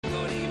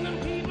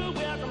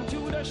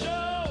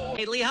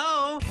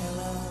Hey-lee-ho!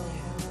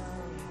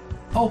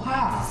 Oh,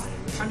 hi.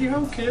 Howdy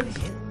ho, kids.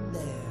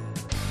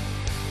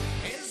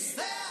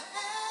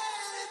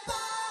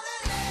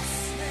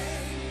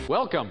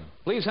 Welcome.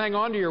 Please hang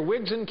on to your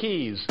wigs and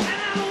keys.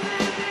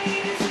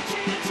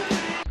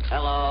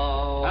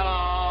 Hello. Hello.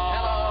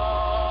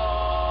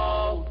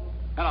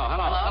 Hello,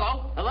 hello,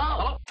 hello,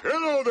 hello.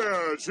 Hello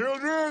there,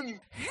 children.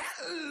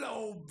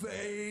 Hello,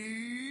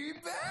 baby.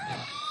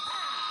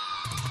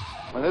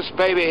 When this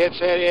baby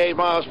hits 88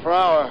 miles per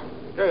hour,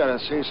 you're gonna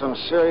see some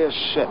serious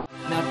shit.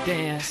 Now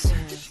dance.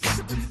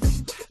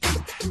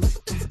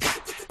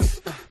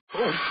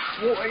 Oh,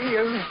 boy,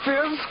 is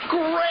this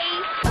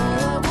great. All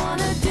I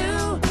wanna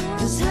do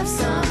is have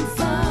some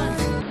fun.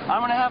 I'm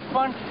gonna have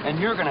fun, and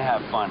you're gonna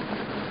have fun.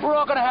 We're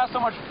all gonna have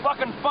so much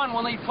fucking fun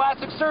we'll need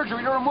plastic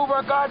surgery to remove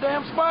our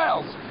goddamn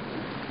smiles.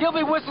 You'll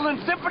be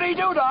whistling Symphony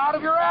Doodah out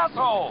of your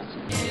assholes.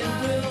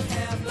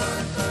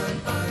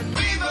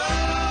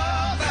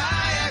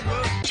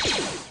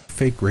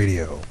 Fake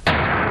radio.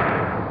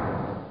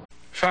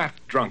 Fat,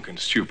 drunk, and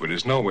stupid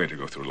is no way to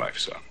go through life,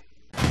 son.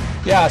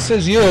 Yeah,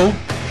 says you.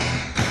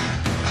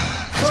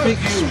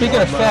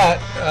 Speaking of fat,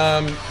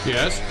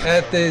 Yes?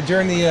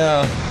 during the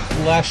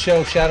last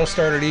show, Shadow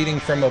started eating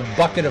from a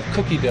bucket of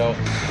cookie dough,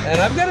 and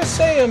I've got to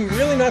say, I'm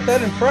really not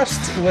that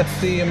impressed with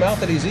the amount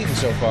that he's eaten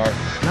so far.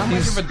 Not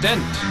much of a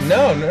dent.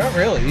 No, not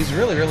really. He's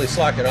really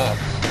slacking off.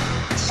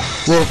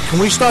 Well, can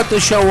we start the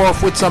show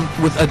off with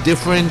a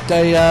different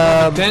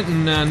Dent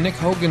and Nick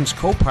Hogan's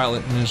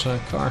co-pilot in his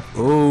car.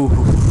 Ooh,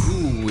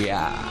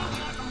 yeah.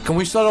 Can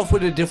we start off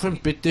with a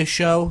different bit this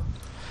show?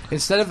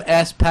 Instead of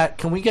Ask Pat,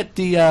 can we get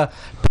the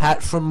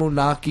Pat from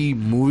Moonaki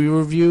movie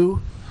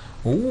review?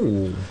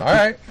 Ooh, all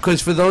right.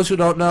 Because for those who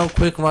don't know,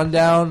 quick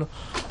rundown: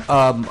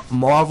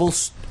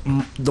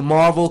 the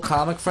Marvel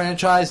comic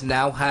franchise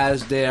now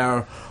has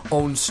their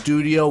own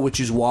studio, which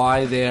is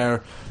why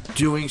they're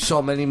doing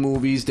so many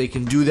movies. They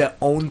can do their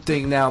own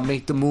thing now,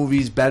 make the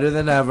movies better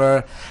than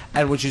ever,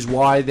 and which is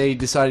why they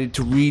decided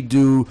to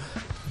redo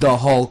the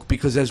Hulk,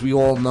 because as we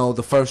all know,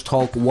 the first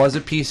Hulk was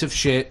a piece of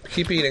shit.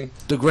 Keep eating.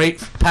 The great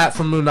Pat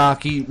from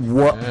Moonaki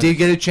did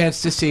get a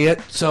chance to see it.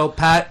 So,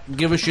 Pat,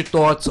 give us your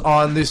thoughts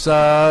on this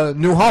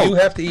new Hulk. You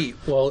have to eat.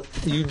 Well,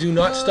 you do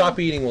not stop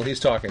eating while he's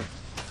talking.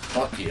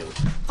 Fuck you.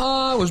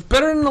 It was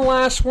better than the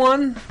last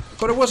one,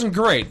 but it wasn't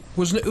great.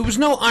 It was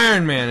no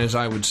Iron Man, as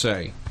I would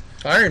say.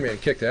 Iron Man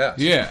kicked ass.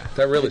 Yeah.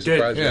 That really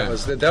surprised me. yeah.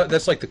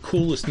 That's like the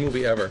coolest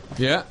movie ever.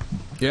 Yeah.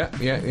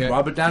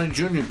 Robert Downey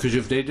Jr., because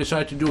if they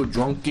decide to do a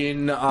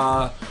drunken...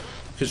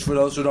 Because for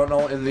those who don't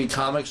know, in the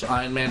comics,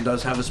 Iron Man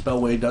does have a spell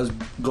where he does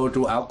go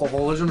through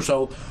alcoholism,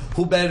 so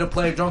who better to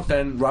play a drunk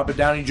than Robert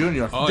Downey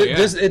Jr.? Oh, yeah.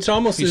 It's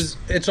almost as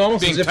if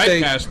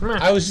they...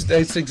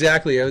 It's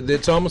exactly...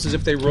 It's almost as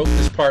if they wrote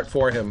this part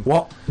for him.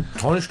 Well,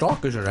 Tony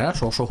Stark is an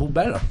asshole, so who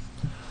better?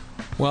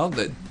 Well,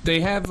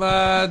 they have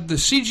the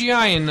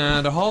CGI in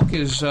the Hulk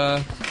is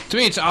to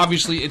me it's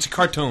a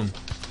cartoon.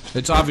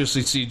 It's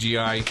obviously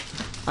CGI.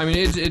 I mean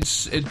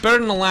it's better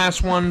than the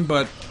last one,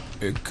 but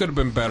it could have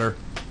been better.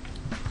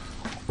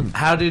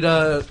 How did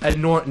Ed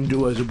Norton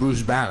do as a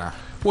Bruce Banner?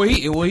 Well,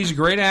 he's a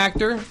great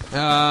actor.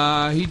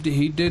 He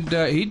did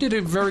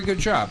a very good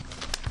job.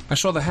 I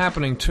saw The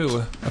Happening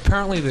too.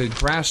 Apparently, the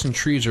grass and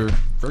trees are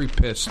very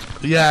pissed.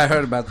 Yeah, I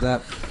heard about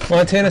that.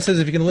 Montana says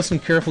if you can listen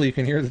carefully, you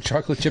can hear the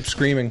chocolate chip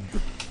screaming.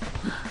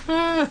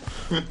 All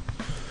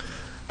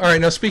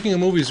right, now speaking of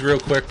movies, real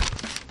quick.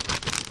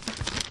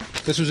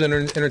 This was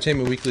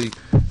Entertainment Weekly.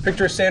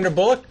 Picture of Sandra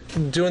Bullock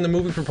doing the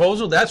movie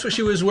Proposal. That's what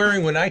she was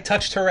wearing when I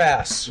touched her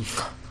ass.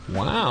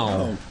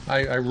 Wow.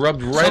 I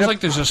rubbed right Sounds up... like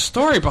there's a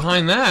story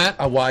behind that.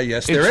 Why,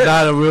 yes, there is. It's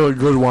not a really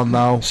good one,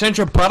 though.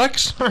 Sandra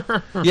Buttocks?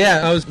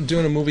 Yeah, I was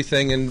doing a movie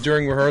thing, and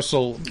during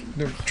rehearsal,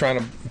 they were trying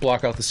to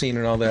block out the scene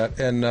and all that,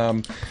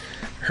 and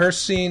her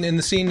scene, in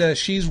the scene,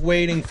 she's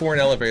waiting for an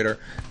elevator,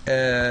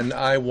 and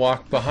I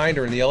walked behind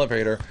her in the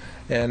elevator,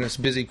 and it's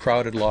a busy,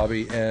 crowded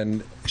lobby,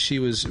 and she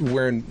was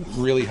wearing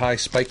really high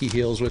spiky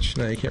heels, which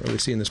you can't really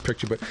see in this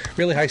picture, but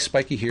really high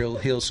spiky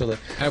heels. So that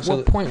At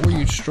what point were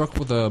you struck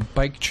with a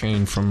bike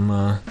chain from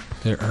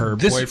her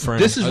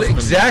boyfriend? This is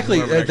exactly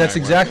that's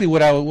exactly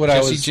what I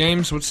was. Jesse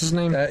James, what's his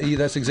name?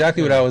 That's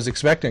exactly what I was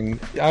expecting.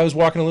 I was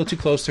walking a little too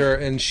close to her,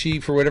 and she,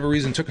 for whatever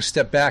reason, took a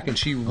step back, and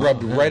she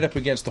rubbed right up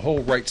against the whole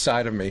right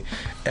side of me.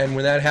 And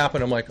when that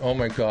happened, I'm like, oh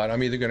my god,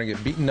 I'm either going to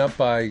get beaten up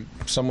by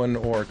someone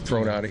or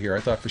thrown out of here. I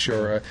thought for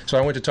sure. So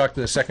I went to talk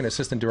to the second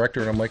assistant director,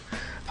 and I'm like,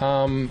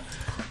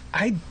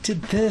 I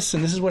did this,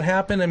 and this is what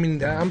happened. I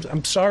mean,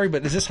 I'm sorry,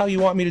 but is this how you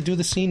want me to do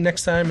the scene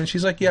next time? And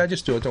she's like, yeah,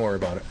 just do it. Don't worry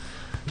about it.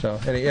 So,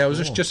 it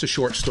was just a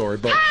short story.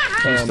 But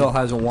he still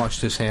hasn't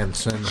washed his hands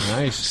since.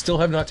 Nice. Still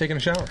have not taken a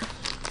shower.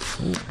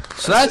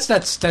 So that's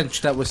that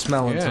stench that was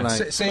smelling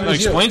tonight. Same that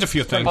as explains you. a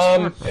few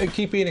things.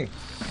 Keep eating.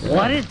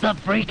 What is the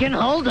freaking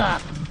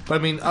holdup? I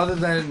mean, other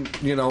than,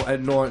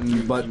 Ed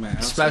Norton,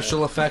 but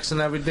special effects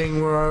and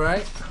everything were all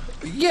right?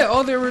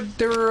 Yeah, they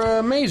were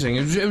amazing.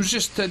 It was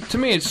just to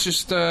me, it's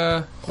just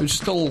it was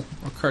still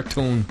a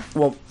cartoon.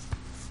 Well,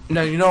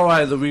 now you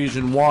know the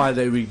reason why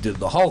they redid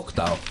the Hulk,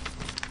 though.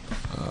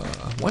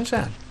 What's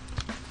that?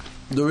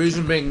 The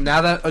reason being,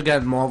 now that,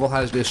 again, Marvel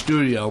has their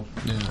studio,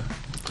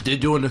 they're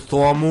doing a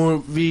Thor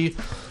movie,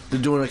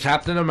 they're doing a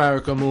Captain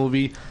America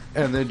movie,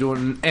 and they're doing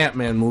an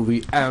Ant-Man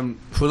movie. And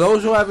for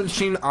those who haven't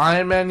seen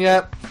Iron Man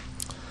yet,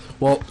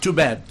 well, too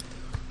bad.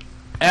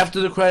 After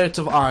the credits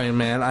of Iron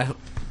Man,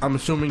 I'm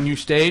assuming you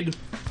stayed?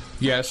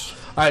 Yes.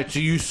 Alright, so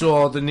you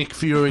saw the Nick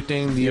Fury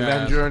thing, the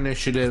Avenger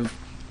Initiative.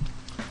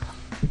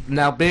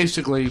 Now,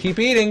 basically... Keep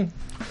eating.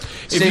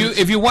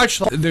 If you watch,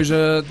 there's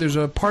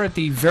a part at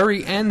the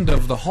very end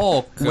of the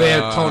Hulk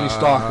where Tony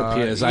Stark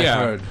appears. I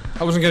heard.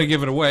 I wasn't going to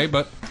give it away,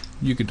 but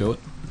you could do it.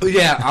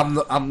 Yeah,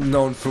 I'm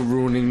known for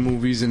ruining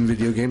movies and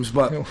video games,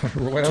 but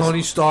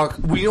Tony Stark.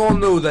 We all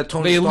knew that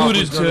Tony Stark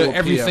was going to alluded to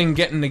everything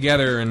getting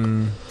together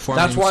and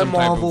forming That's why some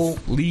Marvel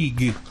type of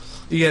league.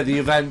 Yeah, the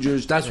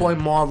Avengers. That's why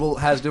Marvel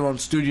has their own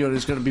studio and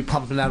is going to be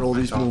pumping out all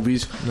these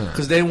movies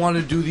because they want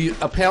to do the.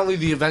 Apparently,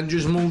 the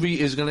Avengers movie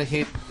is going to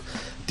hit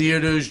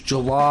theaters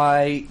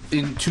July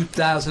in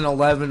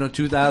 2011 or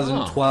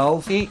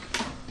 2012.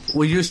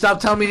 Will you stop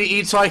telling me to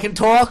eat so I can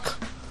talk?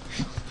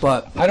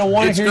 But I don't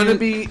want to hear you.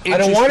 Be I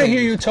don't want to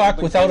hear you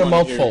talk without a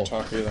mouthful.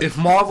 If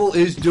Marvel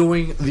is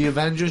doing the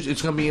Avengers,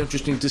 it's going to be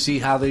interesting to see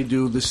how they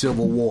do the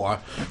Civil War,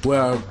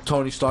 where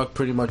Tony Stark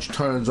pretty much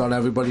turns on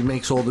everybody,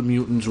 makes all the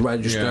mutants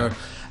register,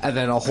 and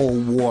then a whole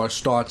war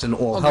starts and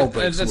all hell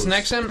breaks That's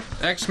loose. an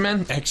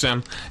X-Men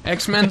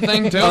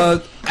thing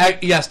too.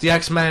 Yes, the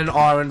X-Men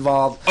are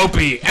involved.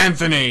 Opie,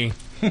 Anthony,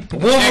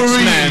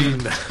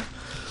 Wolverine. X-Men.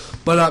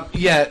 But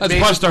that's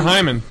Buster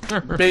Hyman.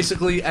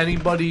 Basically,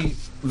 anybody.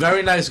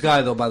 Very nice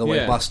guy, though. By the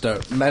way, Buster.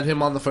 Met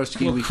him on the first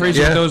Kiwi. Crazy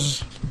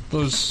with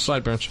those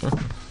sideburns.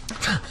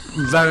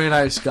 Very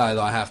nice guy,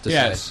 though. I have to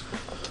say.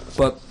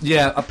 But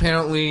yeah,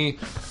 apparently,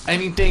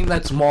 anything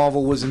that's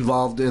Marvel was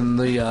involved in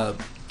the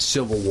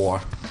Civil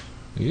War.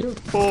 Yeah.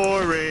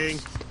 Boring.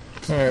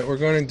 All right, we're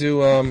going to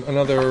do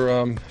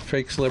another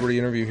fake celebrity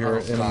interview here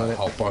in a minute.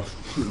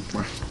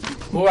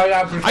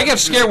 I got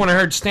scared when I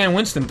heard Stan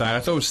Winston died. I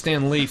thought it was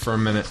Stan Lee for a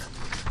minute.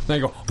 Then I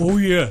go, oh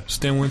yeah,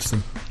 Stan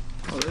Winston.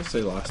 Oh, they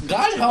say last.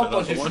 God help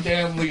us if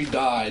Stan Lee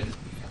died.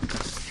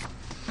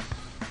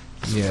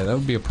 Yeah, that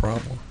would be a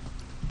problem.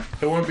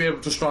 They wouldn't be able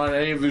to star in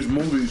any of his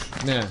movies.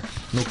 Yeah,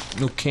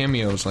 no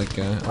cameos like.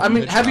 I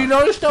mean, have you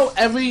noticed though?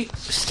 Every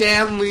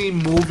Stan Lee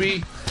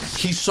movie,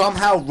 he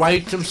somehow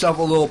writes himself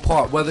a little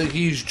part. Whether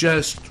he's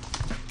just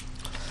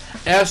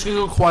asking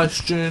a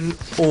question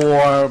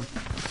or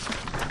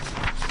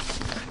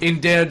in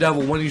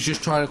Daredevil when he's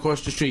just trying to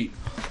cross the street.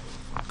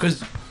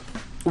 Because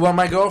when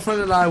my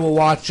girlfriend and I were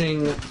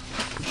watching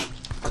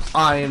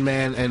Iron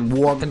Man and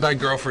War... And by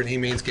girlfriend, he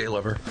means gay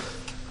lover.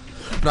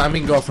 No, I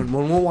mean girlfriend.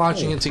 When we're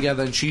watching it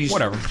together and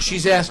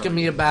she's asking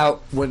me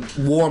about when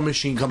War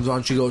Machine comes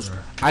on, she goes,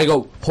 I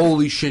go,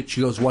 holy shit.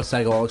 She goes, what's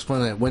that? I go, I'll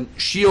explain that. When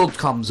S.H.I.E.L.D.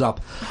 comes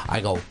up,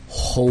 I go,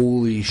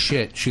 holy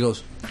shit. She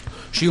goes,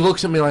 she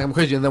looks at me like I'm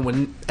crazy. And then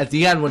when at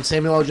the end, when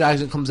Samuel L.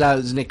 Jackson comes out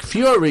as Nick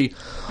Fury,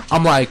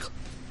 I'm like,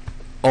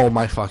 oh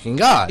my fucking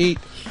God.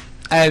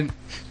 And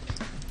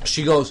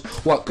she goes,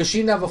 what? Because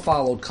she never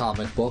followed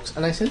comic books.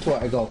 And I said to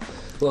her, I go,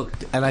 look,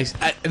 and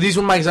these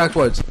were my exact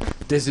words.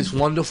 There's this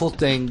wonderful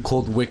thing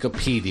called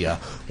Wikipedia.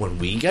 When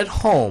we get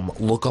home,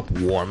 look up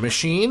War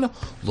Machine,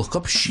 look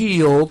up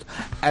S.H.I.E.L.D.,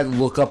 and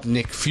look up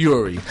Nick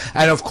Fury.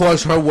 And of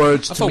course, her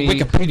words to me. I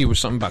thought Wikipedia was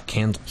something about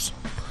candles.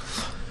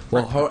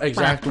 Well, her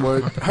exact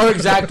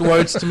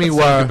words to me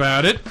were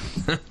about it.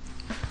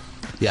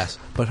 Yes,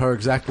 but her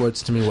exact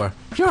words to me were,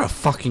 "You're a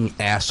fucking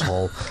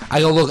asshole."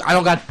 I go, look, I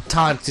don't got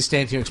time to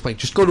stand here and explain.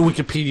 Just go to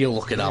Wikipedia,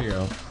 look it up. There you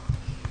go.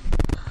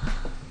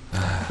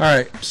 All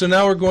right, so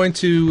now we're going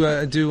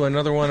to do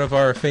another one of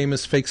our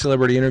famous fake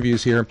celebrity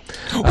interviews here.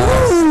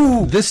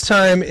 This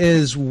time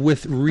is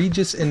with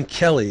Regis and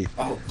Kelly.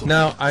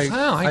 Now, I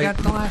got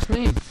the last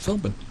name,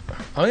 Philbin.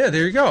 Oh yeah,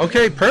 there you go.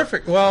 Okay,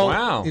 perfect. Well,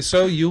 wow.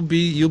 So you'll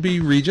be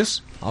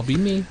Regis. I'll be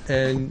me,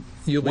 and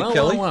you'll be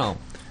Kelly.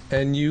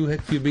 And you'll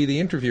be the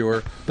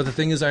interviewer. But the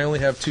thing is, I only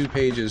have 2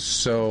 pages,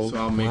 so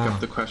I'll make up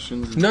the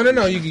questions. No.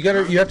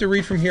 You have to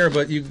read from here.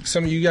 But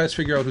some of you guys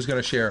figure out who's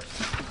going to share.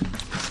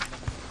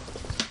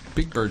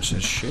 Big Bird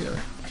says share.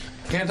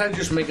 Can't I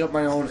just make up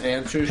my own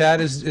answers?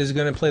 Pat is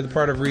going to play the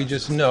part of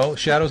Regis. No,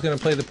 Shadow's going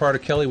to play the part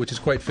of Kelly, which is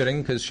quite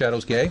fitting because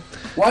Shadow's gay.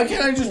 Why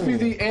can't I just be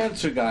the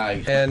answer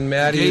guy? And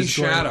Maddie gay is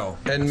Shadow.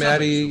 And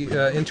Maddie,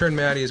 intern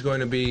Maddie, is going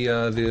to be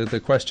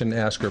the question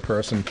asker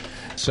person.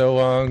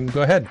 So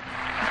go ahead,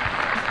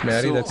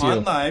 Maddie. So that's you.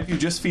 on Live, you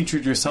just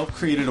featured your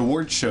self-created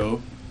award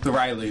show, the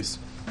Rileys.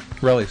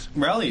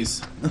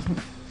 Rallies.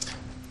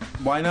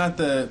 Why not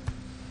the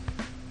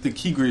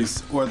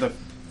Kigris or the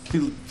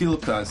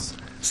Philippas?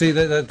 See,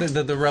 the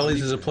Rellies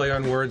is a play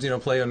on words,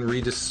 play on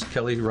Regis,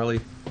 Kelly,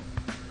 Relly.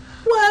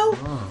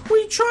 Well,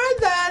 we tried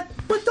that,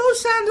 but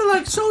those sounded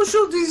like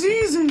social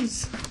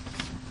diseases.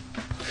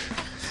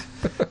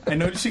 I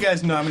noticed you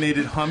guys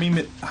nominated Howie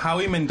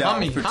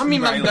Mandel for Howie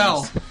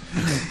Mandel,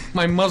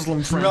 my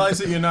Muslim friend. I realize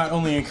that you're not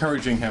only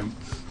encouraging him.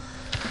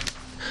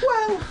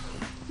 Well,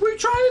 we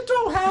try to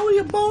throw Howie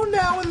a bone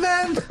now and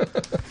then.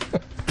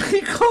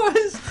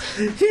 Because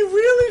he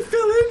really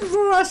filled in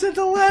for us at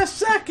the last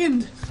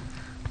second.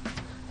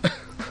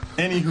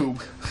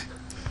 Anywho,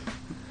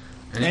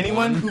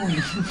 anyone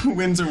who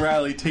wins a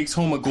rally takes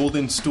home a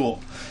golden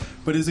stool.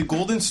 But is a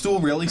golden stool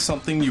really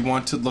something you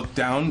want to look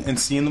down and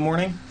see in the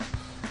morning?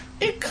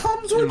 It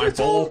comes with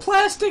its own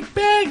plastic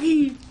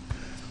baggie.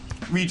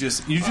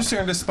 Regis, you just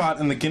earned a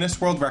spot in the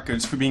Guinness World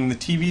Records for being on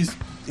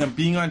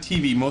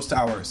TV most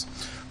hours.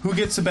 Who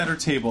gets a better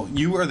table,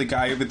 you or the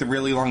guy with the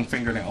really long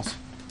fingernails?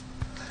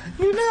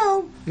 You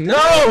know.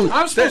 No!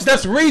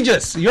 That's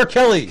Regis. You're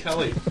Kelly.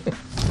 Kelly.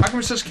 How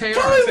come it says KR?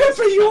 Kelly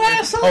Whipper, you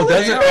asshole. Oh,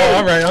 does it? Oh,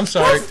 all right. I'm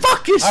sorry. Go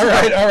fuck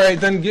yourself. All right.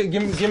 Then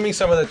give me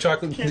some of the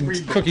chocolate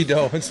cookie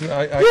dough. You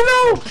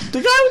know,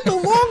 the guy with the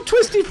long,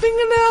 twisty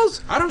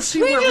fingernails. I don't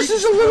see where Regis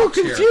is a little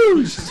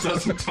confused.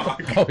 Doesn't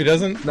talk. Oh, he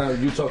doesn't? No,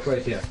 you talk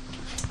right here.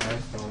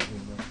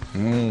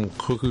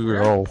 Cookie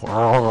dough.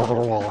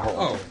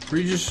 Oh,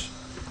 Regis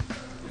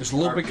is a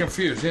little bit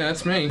confused. Yeah,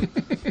 that's me.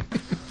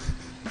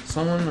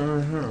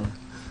 Someone.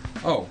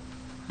 Oh.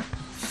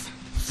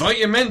 Thought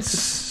you meant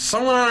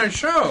someone on a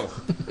show.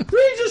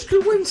 Regis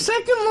could win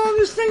second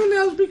longest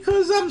fingernails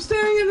because I'm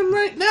staring at him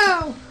right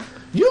now.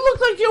 You look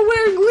like you're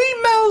wearing Lee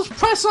Mel's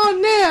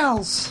press-on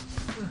nails.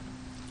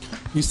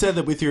 You said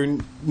that with your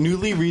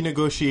newly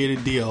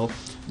renegotiated deal,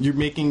 you're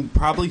making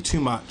probably too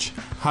much.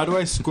 How do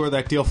I score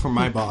that deal from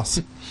my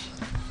boss?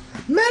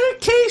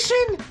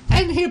 Medication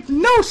and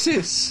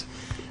hypnosis.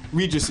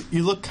 Regis,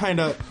 you look kind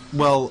of,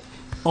 well,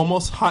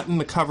 almost hot in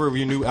the cover of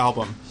your new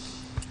album.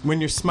 When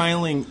you're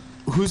smiling,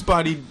 whose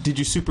body did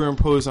you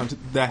superimpose onto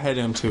that head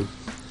onto?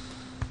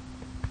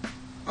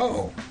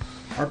 Oh,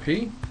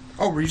 RP?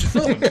 Oh, Regis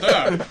Philbin.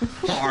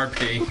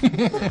 RP.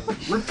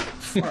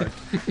 Fart.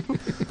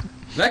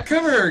 That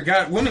cover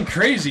got women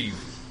crazy,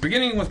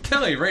 beginning with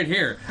Kelly right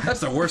here.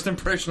 That's the worst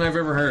impression I've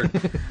ever heard.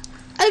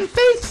 And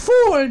Faith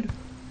Ford.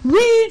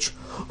 Reg,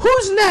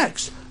 who's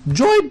next?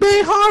 Joy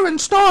Behar and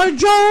Star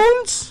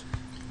Jones?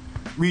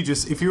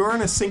 Regis, if you were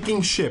on a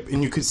sinking ship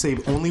and you could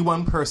save only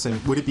one person,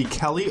 would it be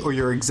Kelly or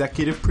your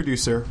executive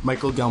producer,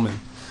 Michael Gelman?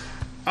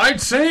 I'd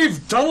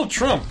save Donald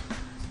Trump.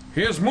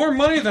 He has more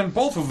money than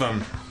both of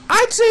them.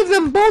 I'd save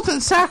them both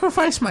and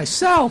sacrifice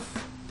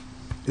myself.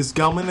 Is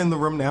Gelman in the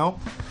room now?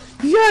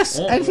 Yes,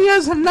 and he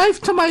has a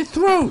knife to my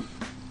throat.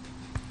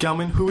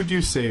 Gelman, who would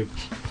you save?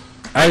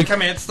 I'd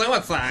commit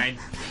suicide.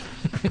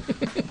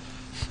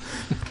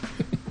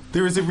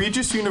 There is a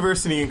Regis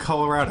University in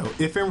Colorado.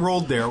 If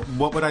enrolled there,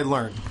 what would I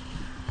learn?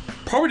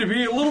 Probably to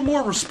be a little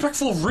more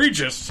respectful of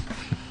Regis.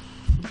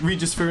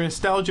 Regis, for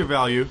nostalgia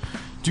value,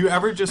 do you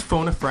ever just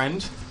phone a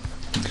friend?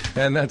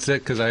 And that's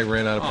it, because I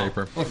ran out of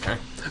paper. Okay. All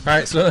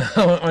right, so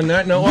on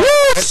that note,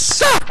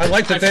 I'd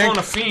like to thank... I phone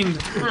a fiend.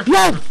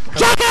 Yo,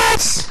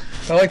 jackass!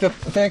 I'd like to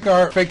thank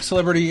our fake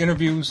celebrity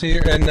interviews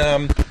here,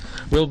 and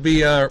we'll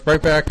be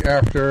right back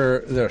after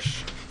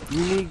this.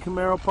 You need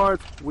Camaro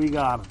parts? We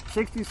got them.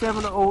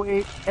 67 to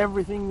 08,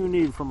 everything you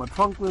need from a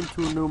trunk limb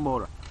to a new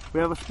motor. We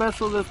have a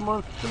special this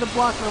month, and the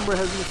block number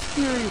has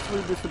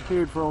mysteriously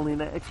disappeared for only an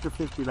extra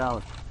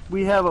 $50.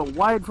 We have a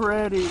wide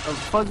variety of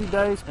fuzzy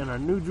dice and our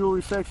new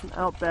jewelry section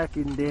out back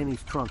in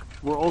Danny's trunk.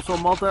 We're also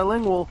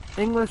multilingual,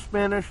 English,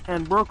 Spanish,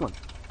 and Brooklyn.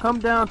 Come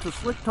down to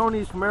Slick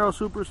Tony's Camaro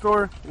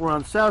Superstore. We're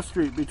on South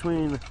Street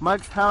between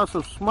Mike's House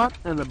of Smut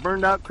and the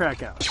Burned Out Crack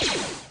House.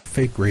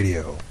 Fake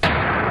radio.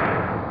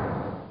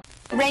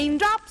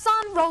 Raindrops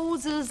on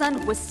roses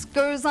and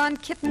whiskers on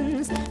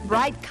kittens,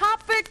 bright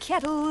copper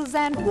kettles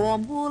and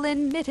warm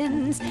woolen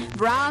mittens,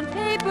 brown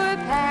paper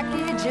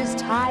packages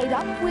tied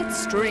up with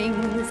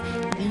strings.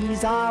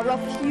 These are a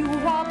few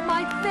of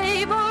my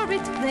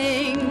favorite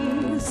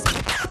things.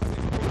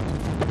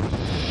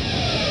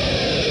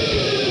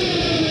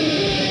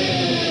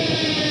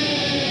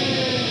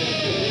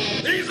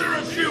 These are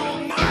a few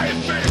of my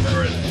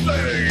favorite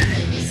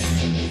things.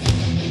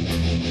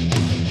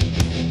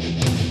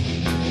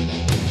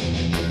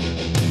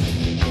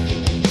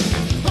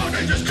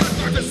 Just cut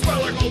through the smell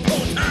like old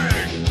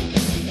Wu-Tang.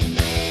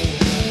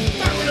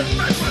 500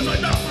 facts was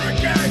enough for a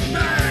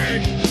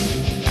gangbang.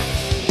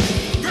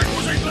 This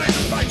was a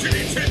blazed by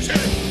Jimmy Chin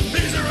Chin.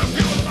 These are a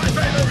few of my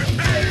favorite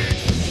things.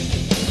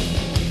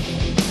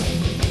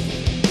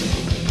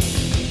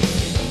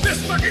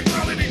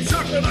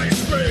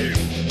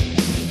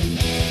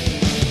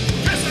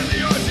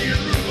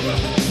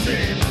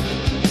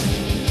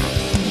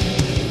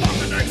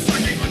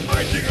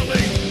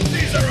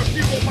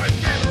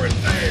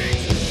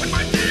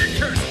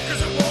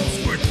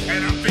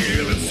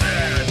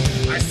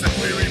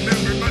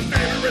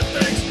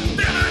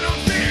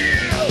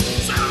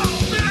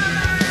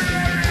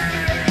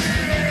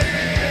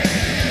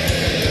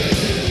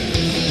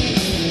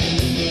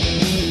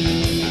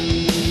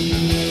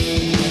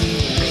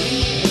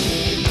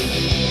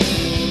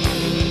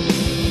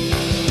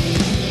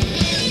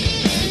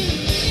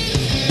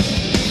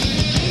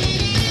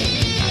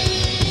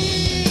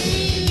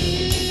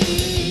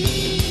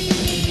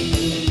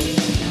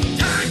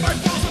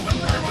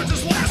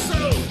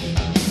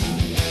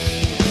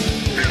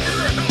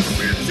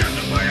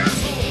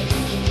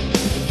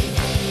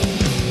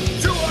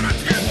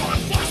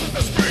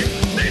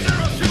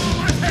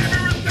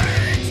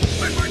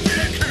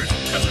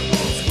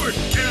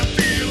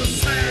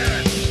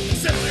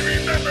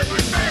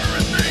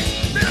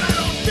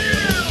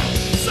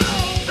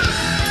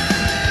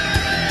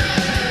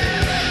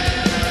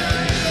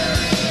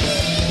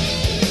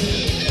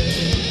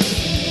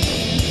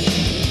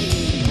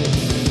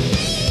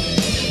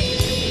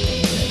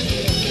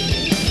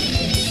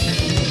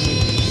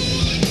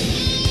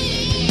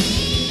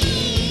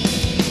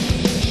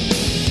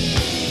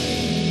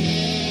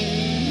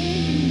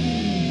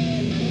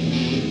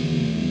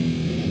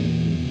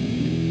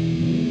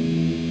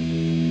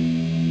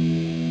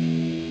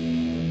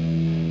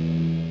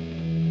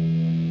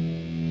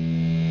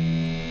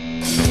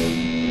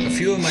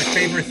 of my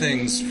favorite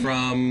things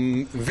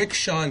from Vic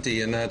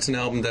Shanti, and that's an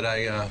album that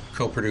I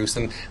co-produced.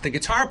 And the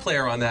guitar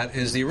player on that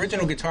is the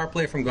original guitar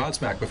player from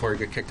Godsmack before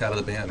he got kicked out of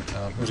the band.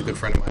 He was a good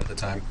friend of mine at the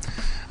time.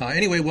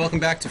 Anyway, welcome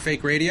back to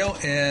Fake Radio.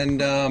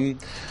 And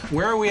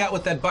where are we at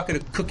with that bucket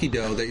of cookie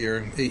dough that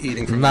you're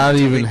eating from? Not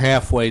even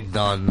halfway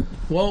done.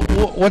 Well,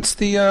 what's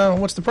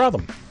the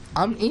problem?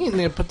 I'm eating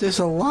it, but there's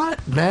a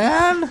lot,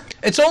 man.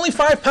 It's only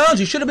 5 pounds.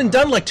 You should have been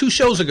done like 2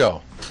 shows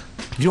ago.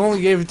 You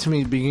only gave it to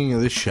me at the beginning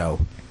of this show.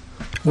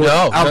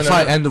 No,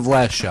 outside end of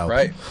last show.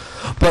 Right.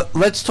 But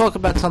let's talk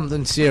about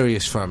something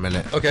serious for a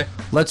minute. Okay.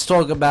 Let's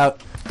talk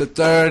about the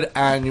 3rd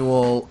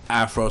annual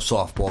Afro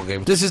softball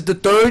game. This is the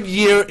 3rd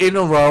year in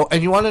a row,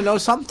 and you want to know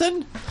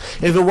something?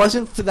 If it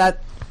wasn't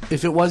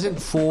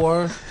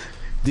for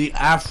the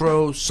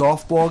Afro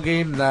softball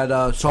game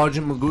that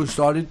Sergeant Magoo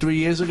started 3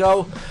 years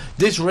ago,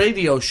 this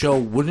radio show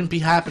wouldn't be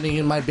happening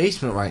in my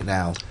basement right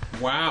now.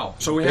 Wow.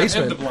 So we have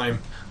him to blame.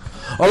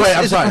 All right,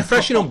 I'm it's sorry. a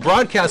professional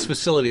broadcast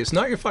facility. It's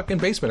not your fucking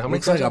basement. How many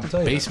Looks times like I have to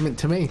tell a you basement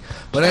to me.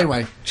 But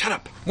anyway. Shut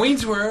up.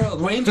 Wayne's World.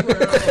 Wayne's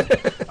World.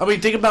 I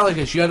mean, think about it like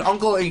this. You had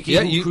Uncle Inky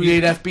who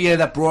created FBA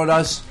that brought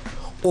us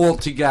all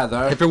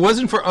together. If it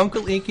wasn't for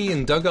Uncle Inky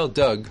and Dugout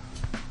Doug,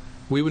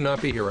 we would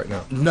not be here right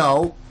now.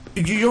 No,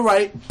 you're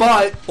right.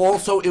 But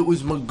also it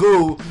was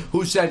Magoo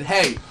who said,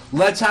 hey,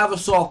 let's have a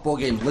softball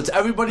game. Let's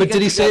everybody But get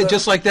did he together. say it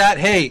just like that?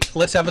 Hey,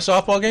 let's have a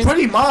softball game?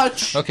 Pretty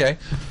much. Okay.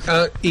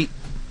 Eat.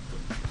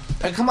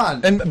 And come on.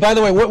 And by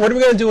the way, what are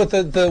we going to do with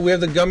the we have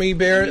the gummy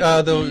bear,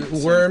 the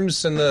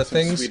worms and the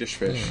things? Swedish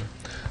fish.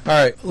 All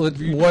right.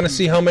 Want to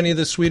see how many of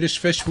the Swedish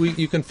fish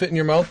you can fit in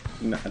your mouth?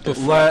 No,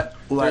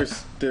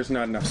 there's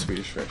not enough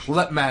Swedish fish.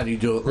 Let Maddie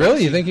do it.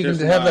 Really? You think you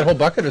can have that whole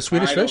bucket of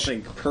Swedish fish? I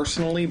don't think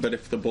personally, but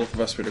if the both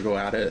of us were to go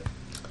at it,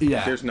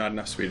 there's not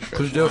enough Swedish fish.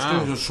 Because those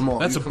things are small.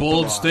 That's a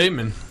bold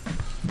statement.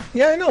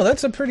 Yeah, I know.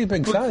 That's a pretty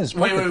big size.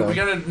 Wait, we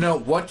gotta know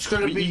what's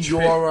gonna be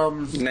your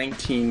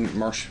 19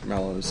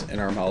 marshmallows in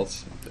our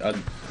mouths. A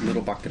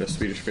little bucket of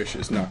Swedish fish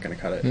is not going to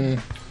cut it.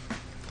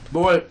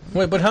 But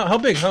wait, but how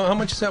big? How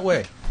much does that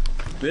weigh?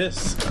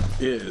 This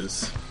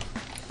is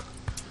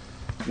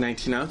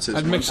 19 ounces.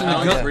 I'd mix in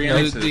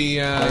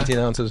 19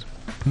 ounces.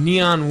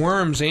 Neon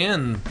worms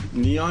and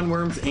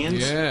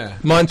yeah.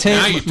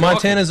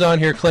 Montana's on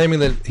here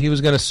claiming that he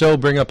was going to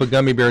bring up a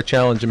gummy bear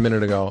challenge a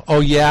minute ago. Oh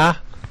yeah,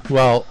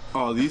 well.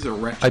 Oh, these are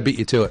wretched. I beat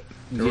you to it.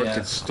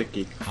 It's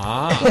sticky.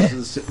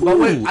 But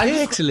wait,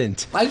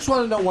 excellent. I just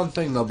want to know one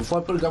thing though. Before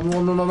I put a gummy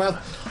worm in my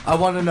mouth, I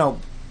want to know.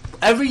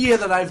 Every year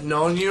that I've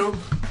known you,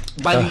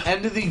 by the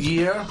end of the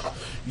year,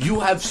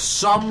 you have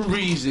some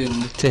reason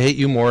to hate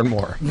you more and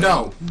more.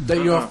 No,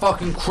 that you're a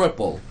fucking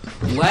cripple.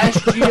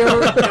 Last year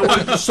it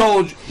was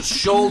the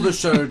shoulder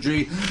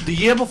surgery. The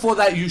year before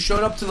that, you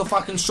showed up to the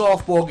fucking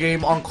softball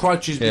game on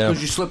crutches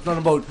because you slipped on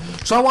a boat.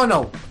 So I want to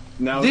know.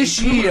 Now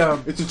this year,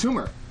 it's a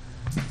tumor.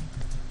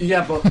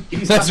 Yeah, but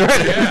he's that's not,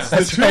 right. Yeah,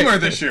 it's a tumor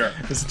this year.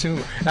 It's a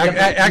tumor.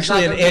 Yeah,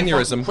 Actually, an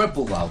aneurysm.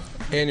 Cripple though.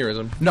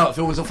 Aneurysm. No, if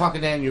it was a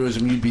fucking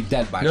aneurysm, you'd be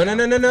dead by now.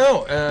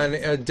 No.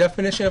 A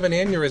definition of an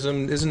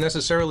aneurysm isn't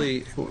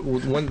necessarily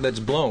one that's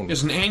blown.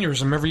 It's an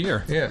aneurysm every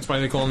year. Yeah, that's why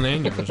they call it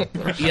an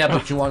aneurysm. Yeah,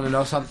 but you want to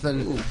know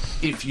something?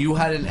 If you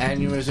had an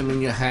aneurysm in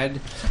your head,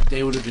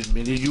 they would have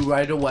admitted you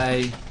right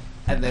away,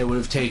 and they would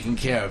have taken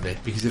care of it.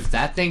 Because if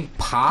that thing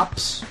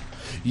pops,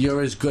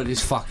 you're as good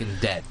as fucking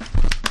dead.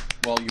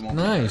 Well, you won't.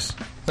 Nice.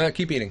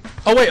 Keep eating.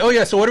 Oh wait. Oh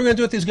yeah. So what are we gonna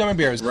do with these gummy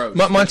bears?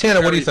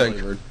 Montana, what do you think?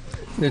 Flavored.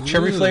 The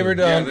cherry flavored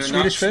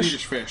Swedish fish.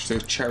 Swedish fish. They're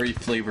cherry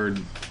flavored.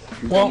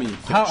 Well, gummy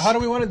fish. how do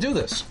we want to do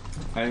this?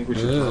 I think we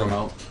should throw them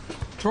out.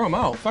 Throw them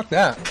out. Fuck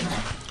that.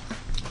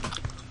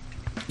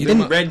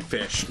 They're red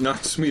fish,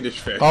 not Swedish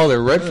fish. Oh,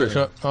 they're red fish.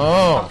 Huh?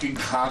 Oh. Fucking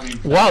commie.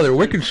 Wow, they're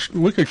wicked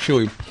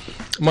chewy.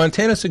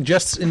 Montana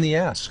suggests in the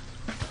ass.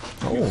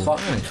 You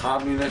fucking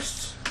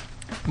communists.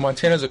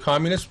 Montana's a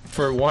communist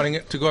for wanting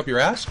it to go up your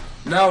ass?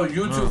 No,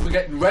 you two for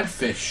getting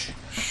redfish.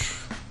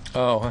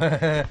 Oh,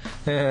 that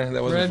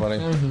wasn't funny.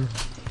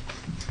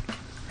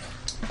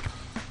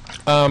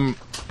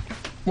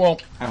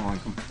 Well, I don't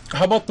like them.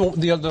 How about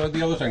the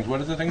other things? What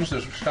are the things?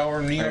 The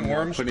sour neon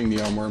worms? Putting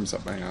neon worms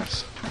up my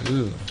ass.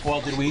 Ooh. Well,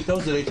 did we eat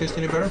those? Did they taste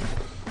any better?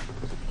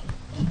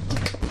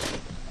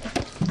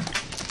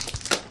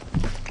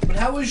 But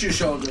how is your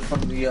shoulder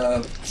from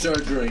the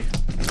surgery?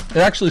 It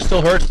actually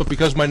still hurts, but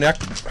because my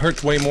neck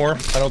hurts way more,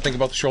 I don't think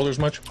about the shoulders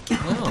much.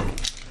 Oh.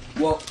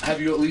 Well, have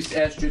you at least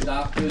asked your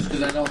doctors?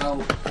 Because I know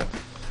how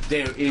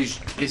it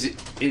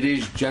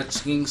is jet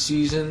skiing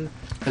season.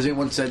 Has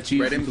anyone said to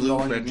you red and blue,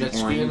 red and jet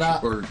orange,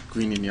 or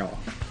green and yellow?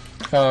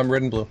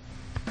 Red and blue.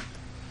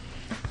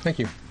 Thank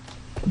you.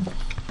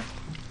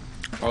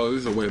 Oh,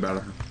 these are way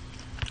better.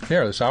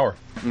 Yeah, they're sour.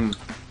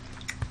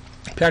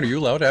 Pat, are you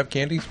allowed to have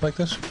candies like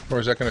this? Or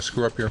is that going to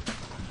screw up your...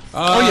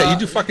 oh, yeah, you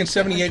do fucking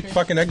 78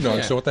 fucking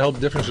eggnog, so what the hell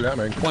difference does that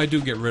make? Well, I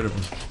do get rid of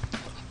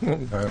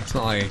them. It's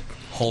not like I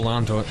hold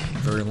on to it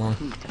very long.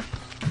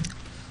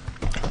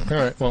 All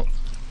right, well...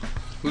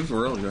 These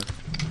are really good.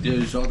 Yeah,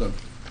 you saw them.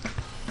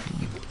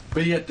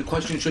 But yet, the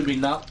question should be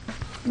not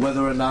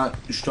whether or not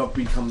Struck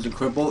becomes a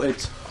cripple.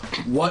 It's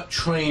what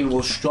train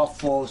will Struff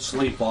fall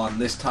asleep on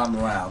this time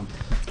around?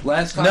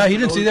 Last time. No, he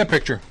didn't see that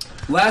picture.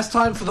 Last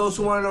time, for those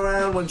who weren't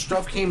around, when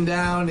Struff came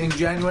down in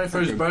January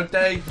for his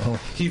birthday,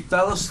 he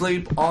fell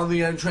asleep on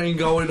the N train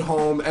going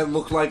home and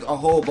looked like a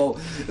hobo.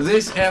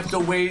 This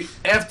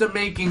after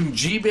making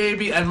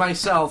G-Baby and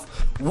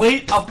myself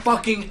wait a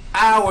fucking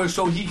hour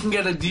so he can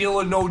get a deal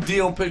or no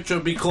deal picture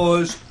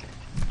because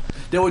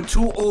there were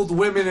two old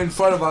women in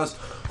front of us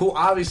who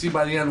obviously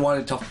by the end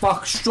wanted to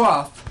fuck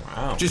Struff.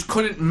 Wow. Just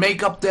couldn't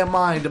make up their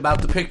mind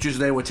about the pictures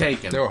they were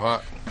taking. They were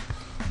hot.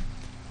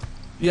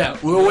 Yeah,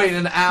 we were waiting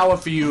an hour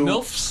for you.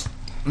 MILFs?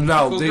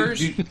 No, Cougars?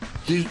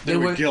 they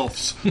were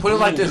gilfs. Put it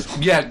like this.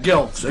 Yeah,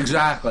 gilfs,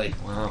 exactly.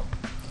 Wow.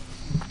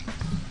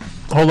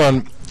 Hold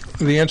on.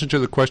 The answer to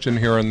the question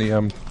here on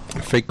the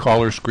fake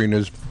caller screen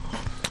is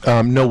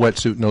no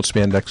wetsuit, no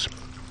spandex.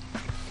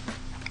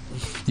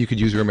 You could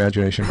use your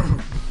imagination.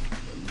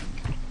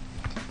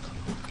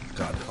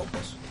 God help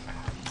us.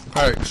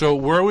 All right, so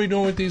where are we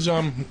doing with these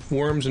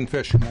worms and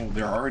fish? Oh,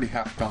 they're already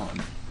half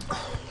gone.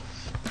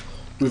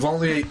 We've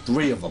only ate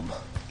 3 of them.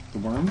 The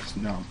worms?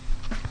 No.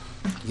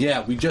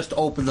 Yeah, we just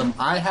opened them.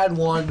 I had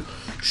one,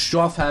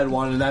 Struff had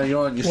one, and now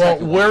you're on your Well,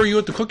 second where one. are you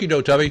at the cookie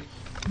dough, Tubby?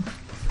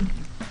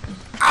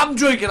 I'm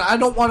drinking. I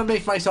don't want to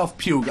make myself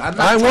puke.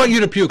 I want you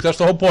to puke. That's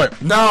the whole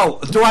point. No.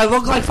 Do I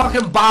look like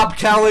fucking Bob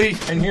Kelly?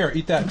 And here,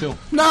 eat that too.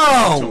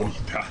 No.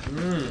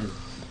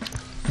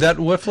 That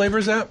what flavor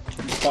is that?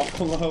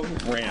 Buffalo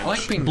Ranch. I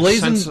like being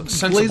Blazing-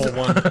 sensible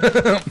one.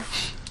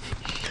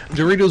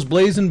 Doritos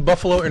Blazing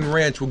Buffalo and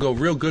Ranch will go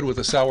real good with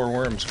the sour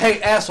worms.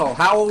 Hey, asshole,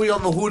 how are we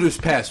on the Hooters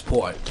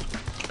passport?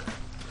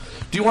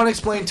 Do you want to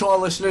explain to our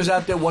listeners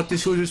out there what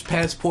this Hooters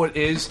passport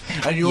is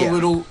and your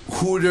little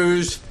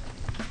Hooters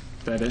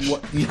fetish?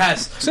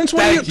 Yes. Since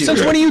when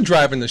are you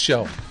driving the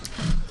show?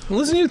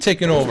 Listen, you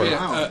taking over.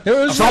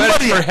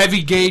 Somebody for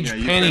heavy gauge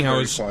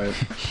pantyhose.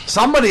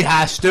 Somebody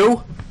has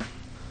to.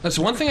 That's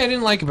one thing I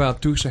didn't like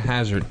about Dukes of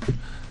Hazzard.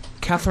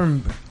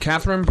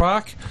 Catherine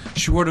Brock,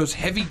 she wore those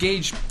heavy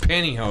gauge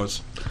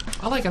pantyhose.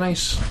 I like a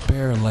nice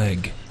bare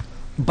leg.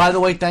 By the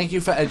way, thank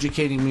you for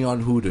educating me on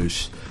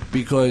Hooters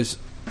because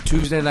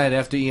Tuesday night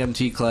after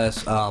EMT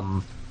class,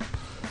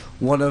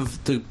 one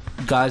of the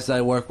guys that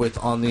I work with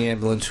on the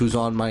ambulance who's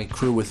on my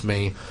crew with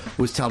me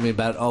was telling me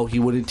about, he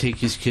wouldn't take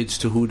his kids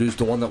to Hooters,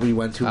 the one that we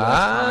went to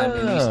last time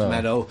in East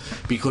Meadow,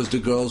 because the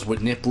girls were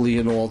nipply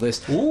and all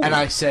this. Ooh. And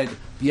I said,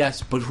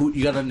 yes, but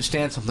you got to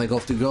understand something.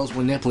 If the girls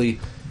were nipply,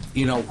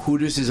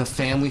 Hooters is a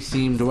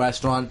family-themed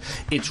restaurant.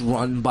 It's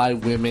run by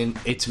women.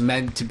 It's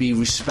meant to be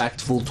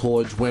respectful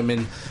towards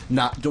women,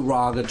 not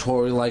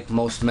derogatory like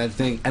most men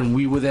think. And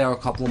we were there a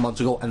couple of months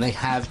ago, and they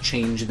have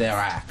changed their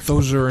act.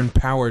 Those are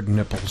empowered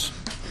nipples.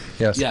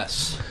 Yes.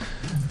 Yes.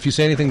 If you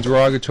say anything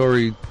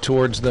derogatory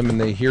towards them and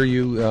they hear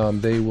you,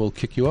 they will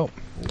kick you out.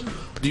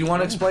 Do you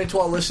want to explain to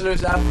our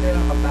listeners out there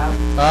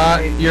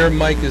about... your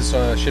mic is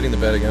shitting the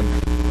bed again.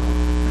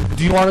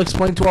 Do you want to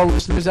explain to our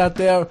listeners out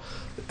there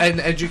and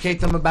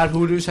educate them about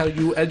Hooters, how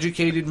you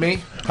educated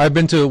me? I've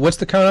been to, what's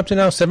the count up to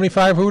now?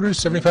 75 Hooters?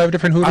 75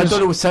 different Hooters? I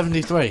thought it was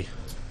 73.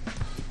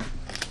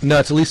 No,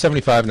 it's at least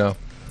 75 now.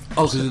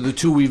 Oh, because of the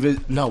two we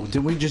visit. No,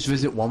 didn't we just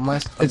visit one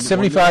last? It's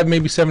 75,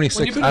 maybe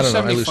 76. Well, I don't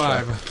know.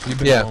 75. You've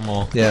been to them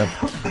all. Yeah.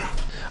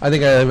 I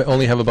think I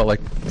only have about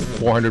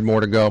 400 more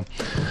to go.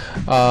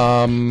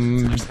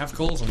 Just have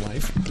goals in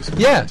life.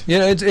 Yeah,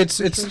 it's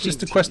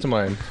just a quest of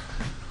mine.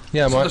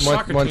 Yeah,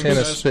 So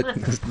Montana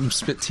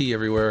spit tea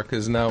everywhere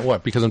because now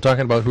what? Because I'm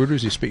talking about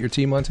Hooters, you spit your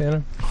tea,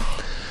 Montana.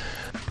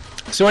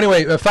 So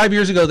anyway, 5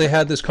 years ago they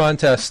had this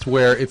contest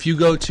where if you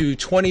go to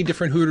 20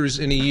 different Hooters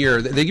in a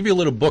year, they give you a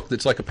little book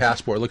that's like a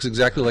passport. It looks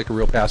exactly like a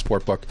real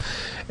passport book.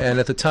 And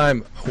at the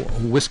time,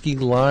 whiskey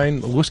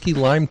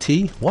lime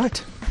tea?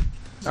 What?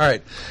 All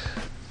right.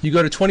 You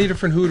go to 20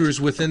 different Hooters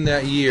within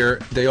that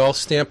year, they all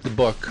stamp the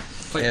book.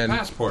 Like a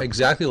passport.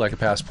 Exactly like a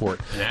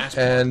passport. An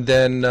and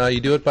then you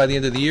do it by the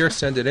end of the year,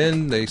 send it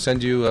in. They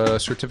send you a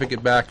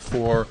certificate back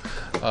for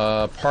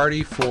a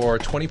party for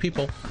 20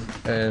 people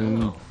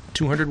and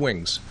 200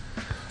 wings.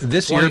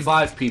 This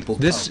 25 people.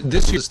 This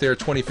year is their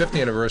 25th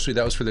anniversary.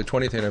 That was for their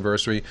 20th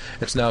anniversary.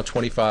 It's now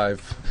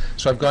 25.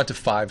 So I've gone to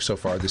 5 so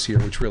far this year,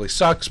 which really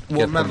sucks.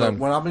 Well, remember,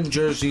 when I'm in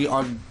Jersey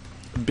on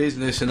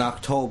business in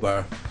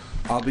October,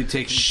 I'll be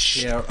taking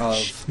care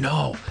of...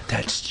 No,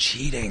 that's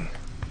cheating.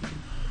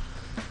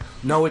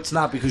 No, it's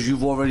not, because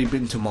you've already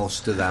been to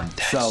most of them.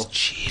 That's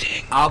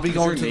cheating. I'll be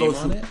going to those...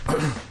 On it?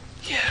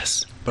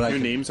 Yes. But your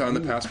name's on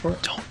the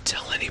passport? Don't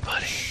tell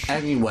anybody.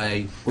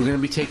 Anyway, we're going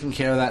to be taking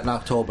care of that in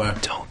October.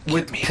 Don't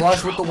get me in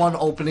Plus, trouble. with the one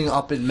opening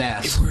up in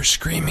Mass. If we were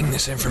screaming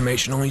this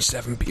information, only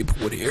 7 people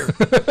would hear.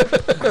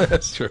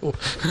 That's true.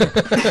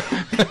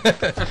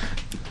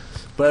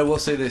 But I will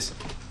say this.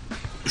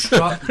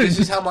 This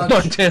is how much...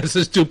 Montana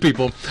says 2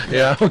 people.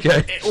 Yeah,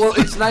 okay. Well,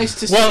 it's nice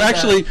to see. Well,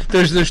 actually,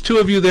 there's 2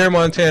 of you there,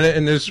 Montana,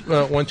 and there's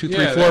 1, 2,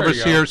 3, 4 of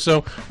us here,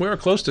 so we're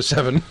close to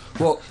 7.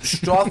 Well,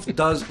 Struff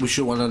does... We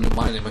should want under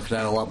my name. I could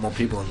add a lot more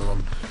people in the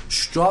room.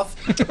 Struff,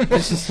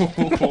 this is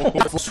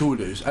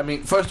Hooters. I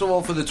mean, first of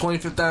all, for the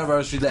 25th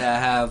anniversary, they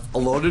have a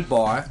loaded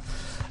bar,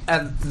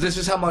 And this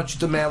is how much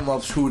the man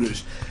loves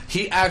Hooters.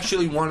 He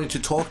actually wanted to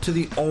talk to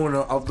the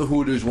owner of the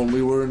Hooters when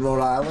we were in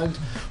Rhode Island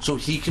so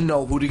he can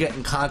know who to get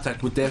in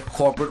contact with their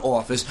corporate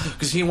office,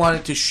 because he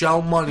wanted to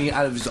shell money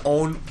out of his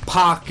own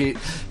pocket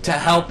to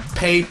help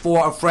pay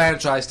for a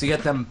franchise to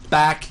get them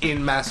back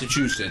in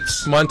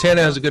Massachusetts.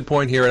 Montana has a good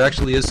point here. It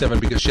actually is 7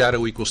 because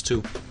shadow equals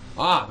 2.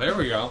 Ah, there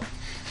we go.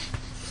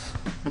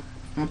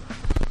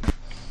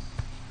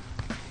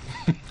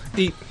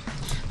 Eat.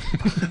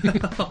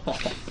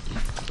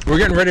 We're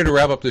getting ready to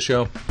wrap up the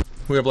show.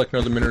 We have like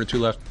another minute or 2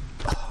 left.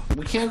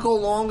 We can't go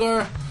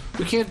longer.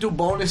 We can't do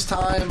bonus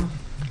time.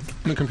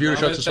 The computer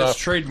shuts us That's off.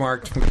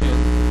 trademarked.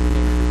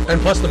 And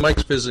plus the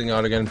mic's fizzing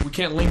out again. We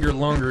can't linger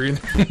longer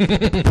either.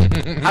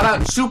 How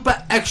about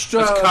super extra...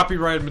 That's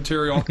copyrighted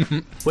material.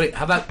 Wait,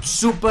 how about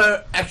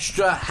super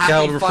extra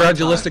happy fun time?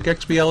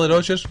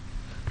 Califragilisticexpialidocious?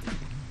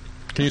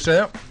 Can you say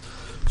that?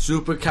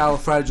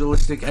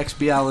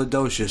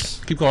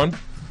 Supercalifragilisticexpialidocious. Keep going.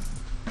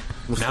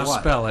 Now what?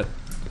 spell it.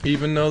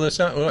 Even though that's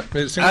not... What?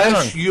 Sing the song.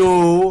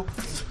 S-U-P-E-R-G...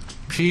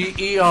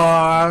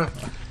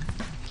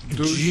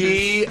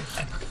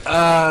 Super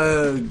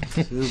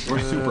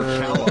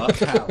Cala.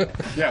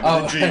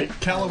 Yeah, with a G.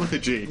 Cala with a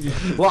G.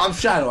 Well, I'm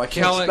Shadow. I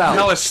can't spell.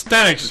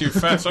 Calisthenics, you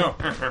fatso.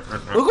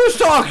 Look who's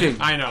talking.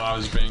 I know. I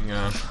was being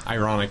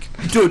ironic.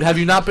 Dude, have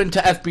you not been to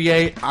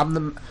FBA?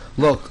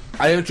 Look,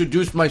 I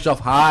introduced myself.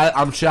 Hi,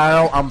 I'm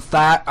Shadow. I'm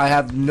fat. I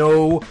have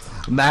no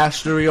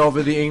mastery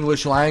over the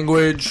English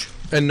language.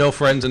 And no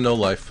friends and no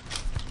life.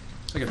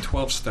 It's like a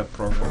 12-step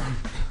program.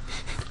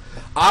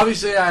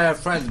 Obviously, I have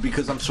friends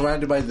because I'm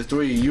surrounded by the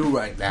 3 of you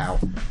right now.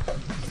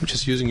 I'm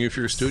just using you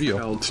for your studio.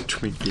 Spelled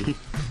Twinkie.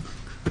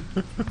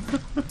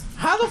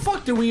 How the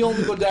fuck did we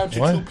only go down to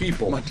 2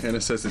 people? Montana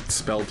says it's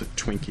spelled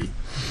Twinkie.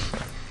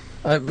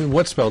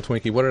 What spelled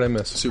Twinkie? What did I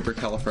miss?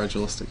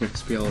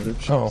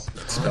 Supercalifragilisticexpialidocious. Oh.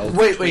 It's spelled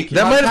Wait.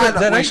 That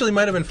Montana, actually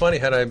might have been funny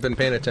had I been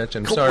paying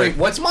attention. Sorry. Wait,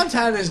 what's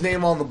Montana's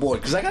name on the board?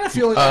 Because I got a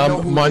feeling I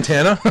know who...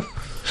 Montana?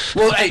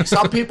 Well, hey,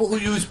 some people who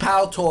use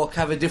Pal Talk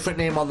have a different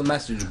name on the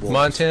message board.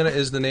 Montana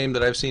is the name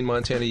that I've seen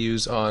Montana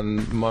use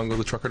on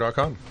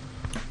MongoTheTrucker.com.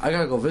 I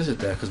gotta go visit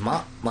there because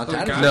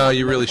Montana. No,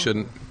 you really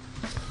shouldn't.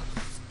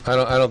 I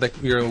don't think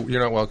you're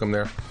not welcome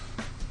there.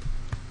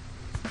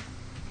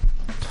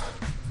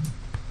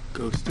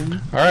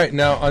 Ghosting. All right,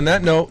 now on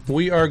that note,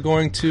 we are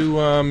going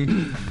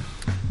to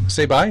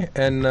say bye,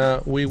 and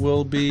we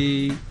will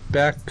be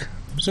back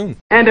soon.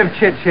 End of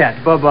chit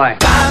chat. Bye bye.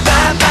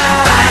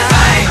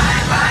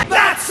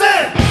 That's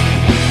it!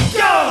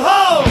 Go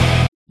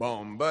home!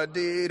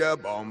 Bomba-dee-da,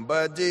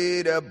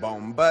 bomba-dee-da,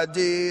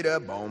 bomba-dee-da,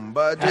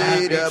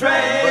 bomba-dee-da,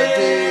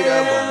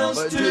 bomba-dee-da,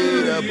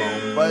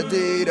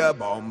 bomba-dee-da, bomba-dee-da,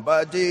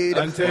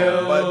 bomba-dee-da,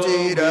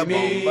 bomba-dee-da,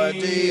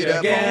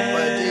 bomba-dee-da,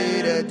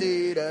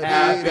 bomba-dee-da,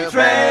 happy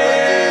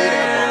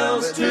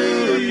trails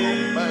to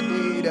you.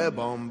 Bomba-dee-da,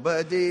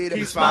 bomba-dee-da,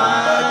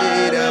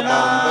 bomba-dee-da,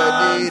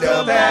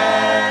 bomba-dee-da.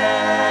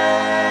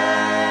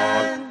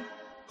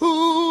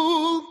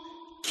 Who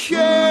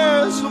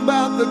cares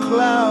about the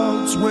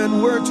clouds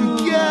when we're together?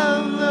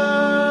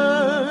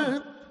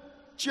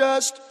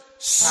 Just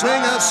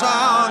sing a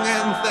song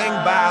and think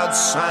about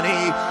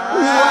sunny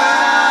weather.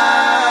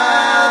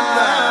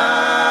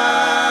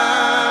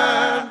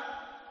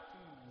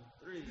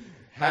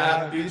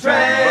 Happy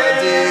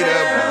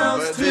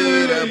trails to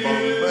you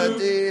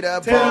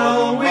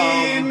till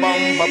we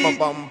meet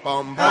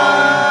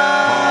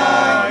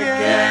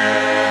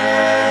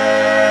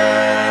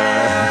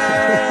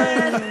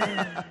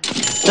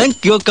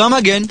Think you'll come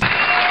again.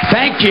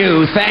 Thank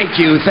you, thank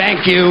you,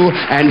 thank you,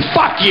 and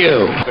fuck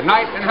you. Good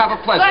night and have a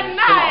pleasant Good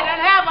night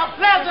and have a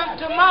pleasant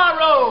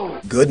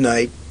tomorrow. Good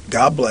night,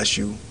 God bless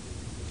you,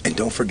 and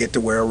don't forget to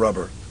wear a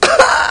rubber.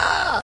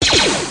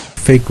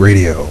 Fake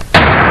radio.